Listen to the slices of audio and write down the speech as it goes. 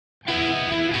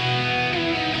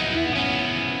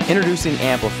Introducing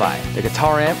AMPLIFi, the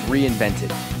guitar amp reinvented.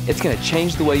 It's going to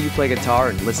change the way you play guitar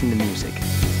and listen to music.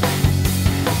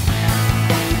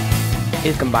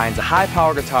 It combines a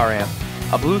high-power guitar amp,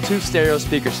 a Bluetooth stereo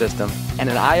speaker system, and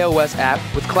an iOS app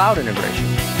with cloud integration.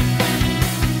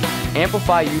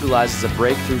 AMPLIFi utilizes a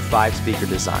breakthrough 5-speaker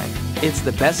design. It's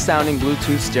the best-sounding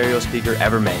Bluetooth stereo speaker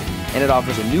ever made, and it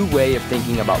offers a new way of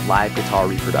thinking about live guitar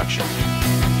reproduction.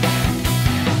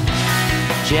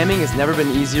 Jamming has never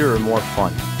been easier or more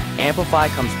fun. AMPLIFi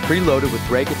comes preloaded with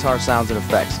great guitar sounds and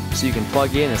effects, so you can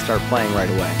plug in and start playing right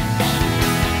away.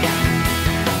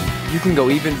 You can go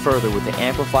even further with the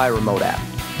AMPLIFi remote app.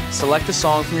 Select a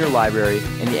song from your library,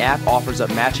 and the app offers up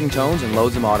matching tones and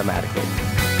loads them automatically.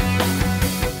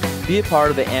 Be a part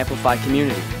of the AMPLIFi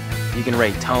community. You can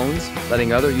rate tones,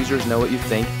 letting other users know what you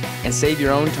think, and save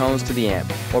your own tones to the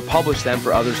amp, or publish them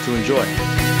for others to enjoy.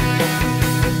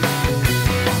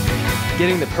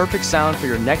 Getting the perfect sound for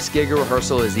your next gig or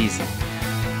rehearsal is easy.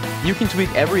 You can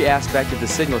tweak every aspect of the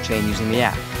signal chain using the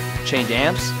app. Change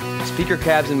amps, speaker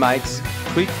cabs and mics,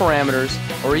 tweak parameters,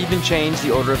 or even change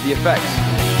the order of the effects.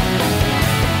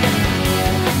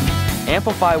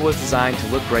 AMPLIFi was designed to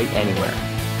look great anywhere.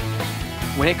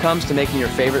 When it comes to making your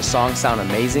favorite song sound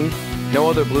amazing,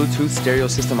 no other Bluetooth stereo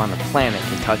system on the planet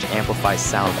can touch AMPLIFi's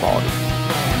sound quality.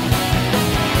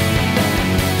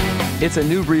 It's a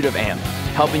new breed of amp,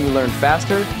 helping you learn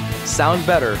faster, sound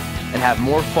better, and have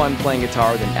more fun playing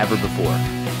guitar than ever before.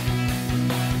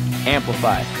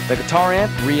 AMPLIFi, the guitar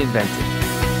amp reinvented.